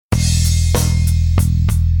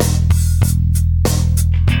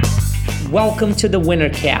Welcome to the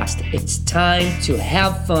Wintercast. It's time to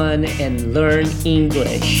have fun and learn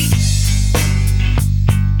English.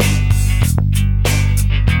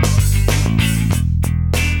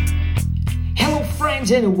 Hello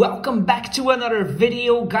friends and welcome back to another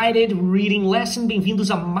video guided reading lesson. Bem-vindos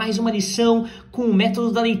a mais uma lição com o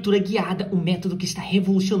método da leitura guiada, o método que está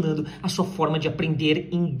revolucionando a sua forma de aprender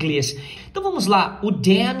inglês. Então vamos lá, o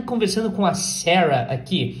Dan conversando com a Sarah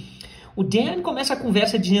aqui. O Dan começa a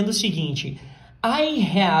conversa dizendo o seguinte: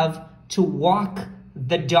 I have to walk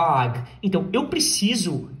the dog. Então, eu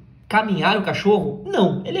preciso caminhar o cachorro?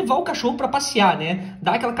 Não, é levar o cachorro para passear, né?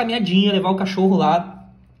 Dar aquela caminhadinha, levar o cachorro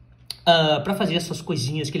lá para fazer essas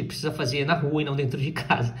coisinhas que ele precisa fazer na rua e não dentro de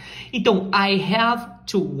casa. Então, I have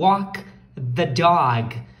to walk the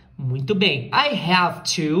dog. Muito bem. I have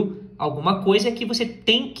to... alguma coisa é que você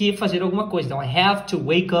tem que fazer alguma coisa. Então, I have to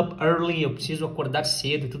wake up early. Eu preciso acordar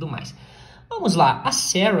cedo e tudo mais. Vamos lá. A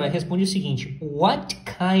Sarah responde o seguinte: What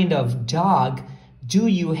kind of dog do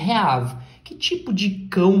you have? Que tipo de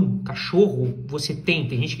cão, cachorro você tem?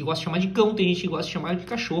 Tem gente que gosta de chamar de cão, tem gente que gosta de chamar de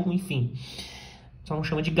cachorro, enfim. Só não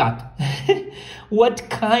chama de gato. What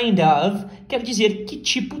kind of quer dizer que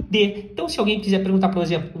tipo de. Então, se alguém quiser perguntar, por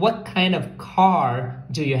exemplo, What kind of car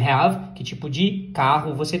do you have? Que tipo de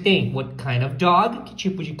carro você tem? What kind of dog? Que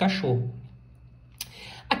tipo de cachorro?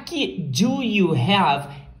 Aqui, do you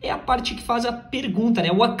have é a parte que faz a pergunta,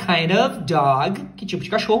 né? What kind of dog? Que tipo de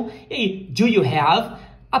cachorro? E aí, do you have?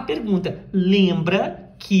 A pergunta.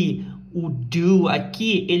 Lembra que o do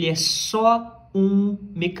aqui, ele é só um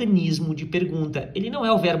mecanismo de pergunta. Ele não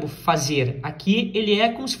é o verbo fazer. Aqui ele é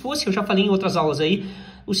como se fosse, eu já falei em outras aulas aí,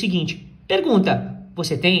 o seguinte: pergunta,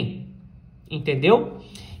 você tem? Entendeu?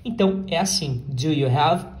 Então é assim, do you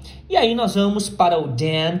have? E aí nós vamos para o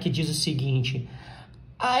Dan, que diz o seguinte: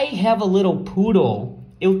 I have a little poodle.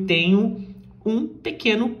 Eu tenho um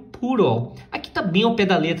pequeno poodle. Aqui tá bem ao pé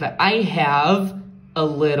da letra. I have a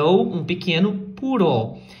little, um pequeno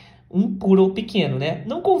poodle. Um poodle pequeno, né?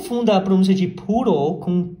 Não confunda a pronúncia de poodle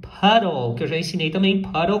com puddle, que eu já ensinei também.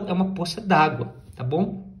 Puddle é uma poça d'água, tá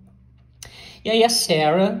bom? E aí a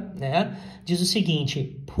Sarah, né, diz o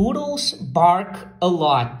seguinte: Poodles bark a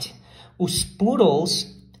lot. Os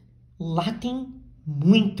poodles latem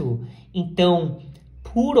muito. Então,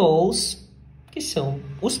 poodles, que são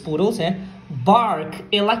os poodles, né? Bark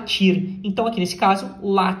é latir. Então, aqui nesse caso,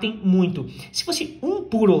 latem muito. Se fosse um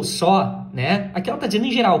poodle só, né? Aqui ela está dizendo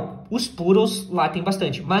em geral, os poodles latem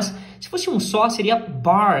bastante. Mas se fosse um só, seria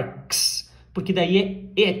barks. Porque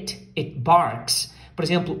daí é it barks. Por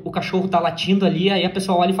exemplo, o cachorro está latindo ali, aí a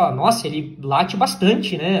pessoa olha e fala, nossa, ele late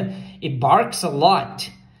bastante, né? It barks a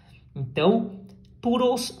lot. Então,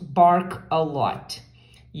 poodles bark a lot.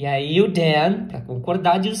 E aí o Dan, para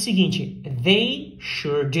concordar, diz o seguinte: They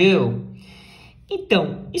sure do.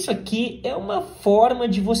 Então, isso aqui é uma forma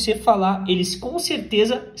de você falar, eles com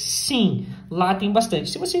certeza sim, latem bastante.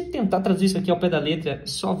 Se você tentar traduzir isso aqui ao pé da letra,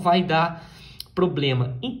 só vai dar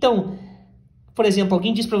problema. Então, por exemplo,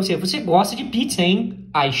 alguém diz para você, você gosta de pizza, hein?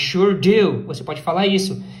 I sure do. Você pode falar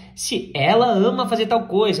isso. Se ela ama fazer tal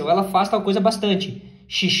coisa, ou ela faz tal coisa bastante,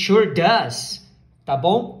 she sure does. Tá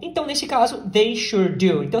bom? Então, nesse caso, they sure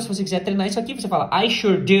do. Então, se você quiser treinar isso aqui, você fala I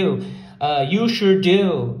sure do. You sure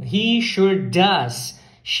do. He sure does.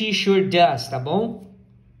 She sure does, tá bom?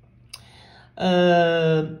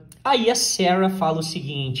 Aí a Sarah fala o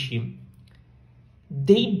seguinte: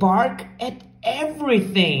 They bark at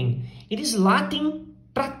everything. Eles latem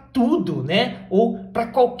para tudo, né? Ou para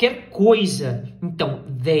qualquer coisa. Então,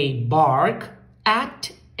 they bark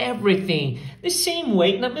at everything. The same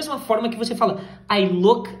way, na mesma forma que você fala I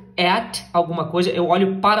look at alguma coisa, eu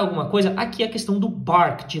olho para alguma coisa, aqui é a questão do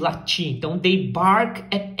bark, de latir. Então, they bark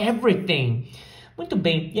at everything. Muito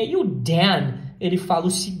bem. E aí o Dan, ele fala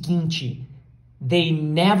o seguinte: They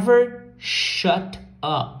never shut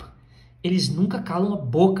up. Eles nunca calam a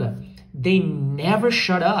boca. They never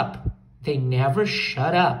shut up. They never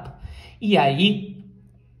shut up. E aí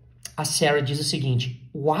a Sarah diz o seguinte: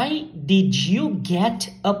 Why did you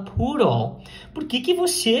get a poodle? Por que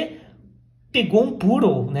você pegou um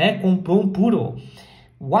poodle, né? Comprou um poodle.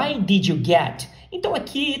 Why did you get? Então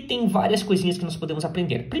aqui tem várias coisinhas que nós podemos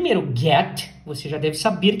aprender. Primeiro, get, você já deve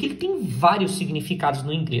saber que ele tem vários significados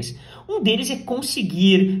no inglês. Um deles é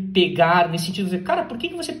conseguir, pegar, nesse sentido de, cara, por que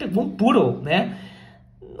você pegou um poodle, né?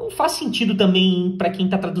 Não faz sentido também para quem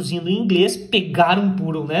está traduzindo em inglês pegar um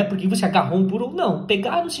poodle, né? Por que você agarrou um poodle? Não,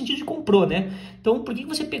 pegar no sentido de comprou, né? Então, por que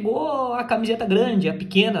você pegou a camiseta grande, a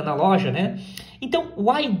pequena na loja, né? Então,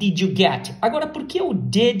 why did you get? Agora, por que o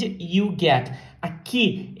did you get?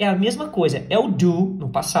 Aqui é a mesma coisa, é o do no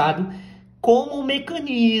passado como um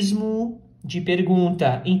mecanismo de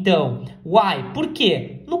pergunta. Então, why? Por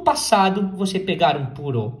quê? No passado, você pegar um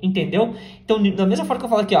poodle, entendeu? Então, da mesma forma que eu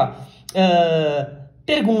falo aqui, ó,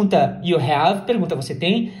 pergunta, you have, pergunta, você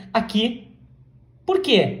tem. Aqui, por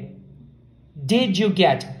quê? Did you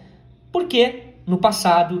get? Por quê? No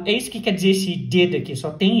passado, é isso que quer dizer esse did aqui, só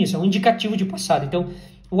tem isso, é um indicativo de passado. Então,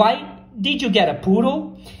 why did you get a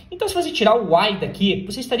poodle? Então, se você tirar o why daqui,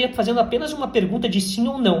 você estaria fazendo apenas uma pergunta de sim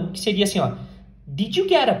ou não, que seria assim, ó, did you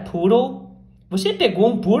get a poodle? Você pegou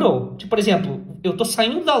um poodle? Tipo, por exemplo, eu tô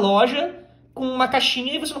saindo da loja com uma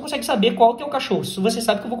caixinha e você não consegue saber qual que é o cachorro. Se você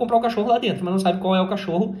sabe que eu vou comprar o cachorro lá dentro, mas não sabe qual é o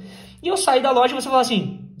cachorro. E eu saio da loja e você fala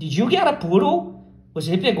assim, did you get a poodle?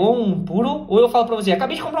 Você pegou um poodle? Ou eu falo pra você,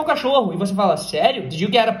 acabei de comprar um cachorro. E você fala, sério? Did you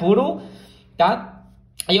get a poodle? Tá?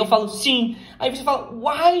 Aí eu falo, sim. Aí você fala,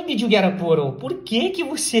 why did you get a poodle? Por que que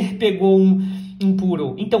você pegou um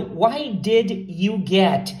poodle? Então, why did you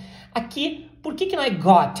get? Aqui, por que não é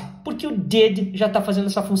got? Porque o did já está fazendo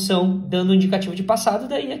essa função, dando um indicativo de passado.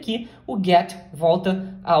 Daí aqui, o get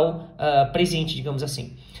volta ao presente, digamos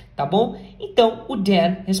assim. Tá bom? Então, o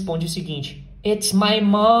Dan responde o seguinte, it's my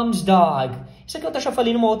mom's dog. Isso aqui eu já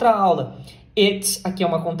falei numa outra aula. It's, aqui é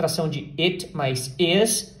uma contração de it mais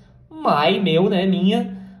is. My, meu, né,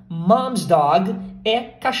 minha. Mom's dog é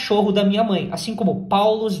cachorro da minha mãe. Assim como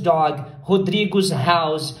Paulo's dog, Rodrigo's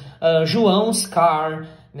house, João's car,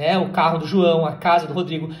 né, o carro do João, a casa do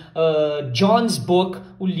Rodrigo. John's book,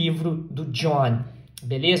 o livro do John.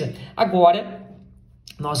 Beleza? Agora,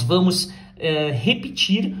 nós vamos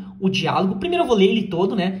repetir o diálogo. Primeiro eu vou ler ele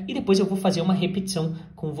todo, né? E depois eu vou fazer uma repetição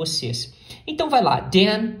com vocês. Então vai lá,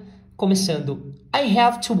 Dan, começando. I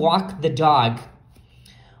have to walk the dog.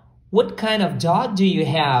 What kind of dog do you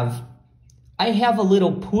have? I have a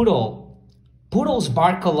little poodle. Poodles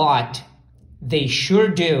bark a lot. They sure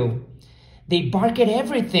do. They bark at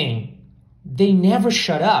everything. They never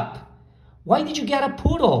shut up. Why did you get a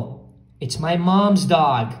poodle? It's my mom's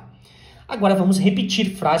dog. Agora vamos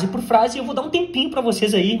repetir frase por frase. Eu vou dar um tempinho para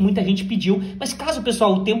vocês aí, muita gente pediu. Mas caso,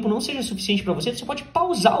 pessoal, o tempo não seja suficiente para você, você pode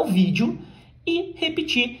pausar o vídeo e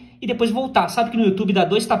repetir e depois voltar. Sabe que no YouTube dá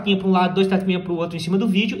 2 tapinhas para um lado, 2 tapinhas para o outro em cima do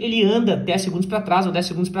vídeo, ele anda 10 segundos para trás ou 10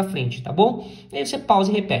 segundos para frente, tá bom? E aí você pausa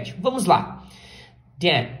e repete. Vamos lá.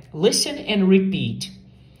 Dan, listen and repeat.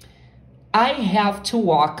 I have to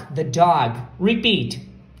walk the dog. Repeat.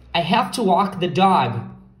 I have to walk the dog.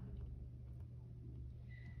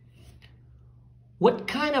 What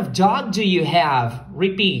kind of dog do you have?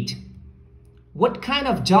 Repeat. What kind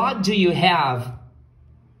of dog do you have?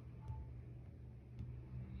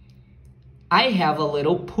 I have a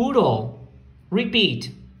little poodle.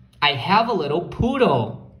 Repeat. I have a little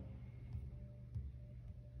poodle.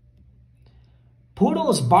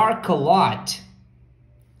 Poodles bark a lot.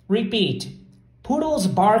 Repeat. Poodles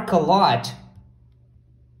bark a lot.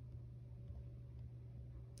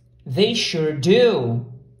 They sure do.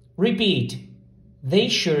 Repeat. They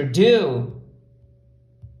sure do.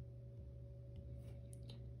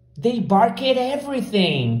 They bark at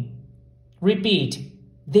everything. Repeat.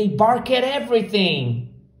 They bark at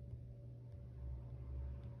everything.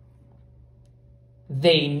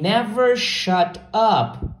 They never shut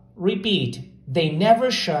up. Repeat. They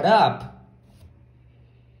never shut up.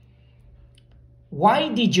 Why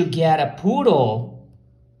did you get a poodle?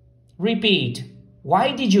 Repeat.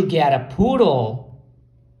 Why did you get a poodle?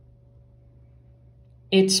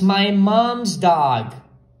 It's my mom's dog.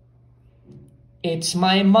 It's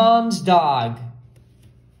my mom's dog.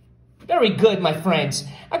 Very good, my friends.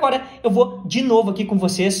 Agora eu vou de novo aqui com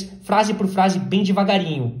vocês, frase por frase, bem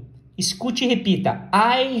devagarinho. Escute e repita.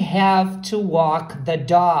 I have to walk the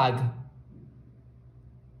dog.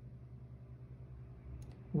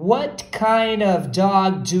 What kind of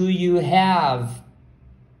dog do you have?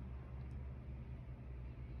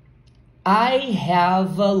 I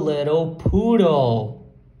have a little poodle.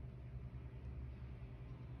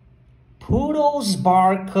 Poodles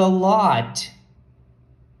bark a lot.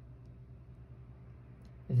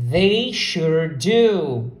 They sure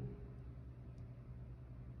do.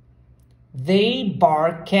 They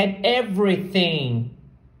bark at everything.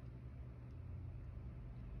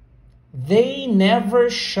 They never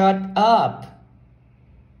shut up.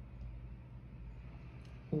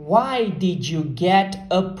 Why did you get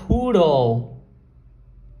a poodle?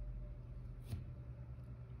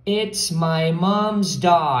 It's my mom's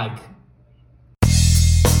dog.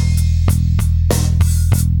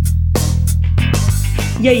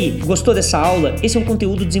 E aí, gostou dessa aula? Esse é um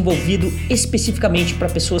conteúdo desenvolvido especificamente para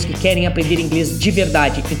pessoas que querem aprender inglês de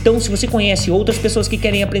verdade. Então, se você conhece outras pessoas que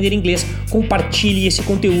querem aprender inglês, compartilhe esse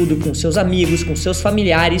conteúdo com seus amigos, com seus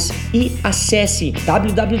familiares e acesse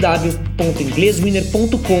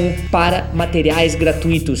www.ingleswinner.com para materiais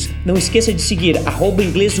gratuitos. Não esqueça de seguir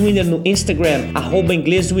 @ingleswinner no Instagram,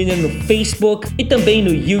 @ingleswinner no Facebook e também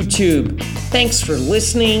no YouTube. Thanks for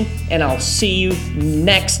listening and I'll see you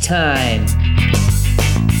next time.